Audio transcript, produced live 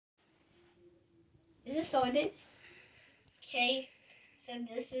Is it sorted? Okay, so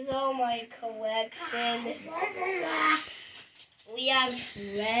this is all my collection. We have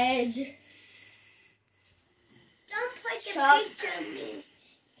red. Don't put the Chuck. picture of me.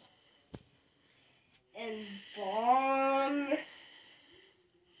 And bomb.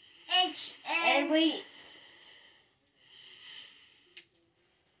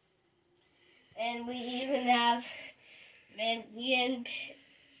 And we even have minion.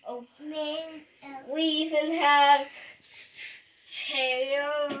 Oh, we even have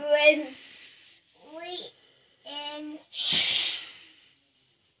terrorists.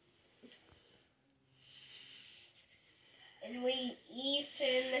 And we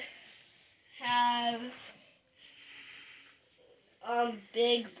even have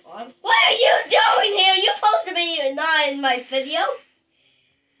big bomb. What are you doing here? You're supposed to be not in my video.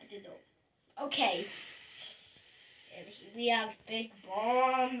 I didn't know. Okay. And we have big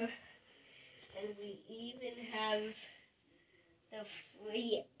bomb. And we even have the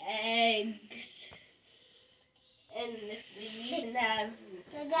free eggs. And we even have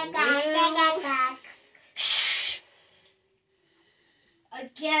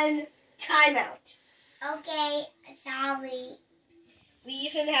again, timeout. Okay, sorry. We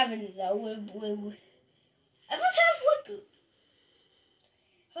even have another blue. I must have one blue.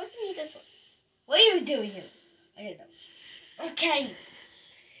 Supposed to be this one. What are you doing here? I don't know. Okay.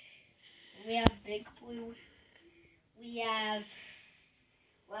 We have big blue. We have,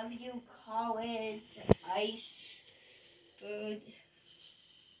 whatever you call it, ice bird.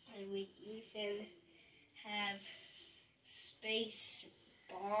 And we even have space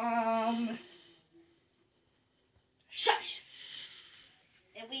bomb. Shush!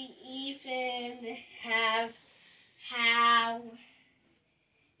 And we even have how.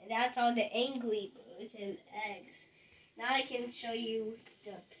 And that's all the angry birds and eggs. Now I can show you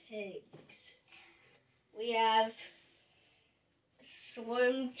the pigs. We have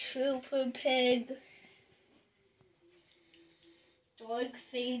Stormtrooper pig, Dark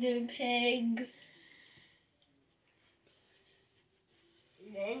Vader pig,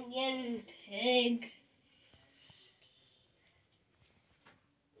 Minion pig,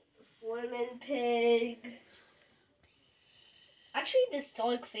 Foreman pig. Actually, this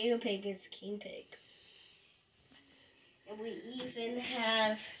Dark Vader pig is King pig. And we even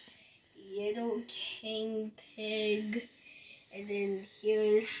have Little King pig. And then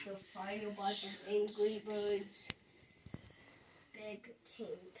here's the final boss of Angry Birds, Big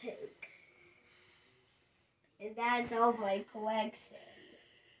King pig. And that's all my collection.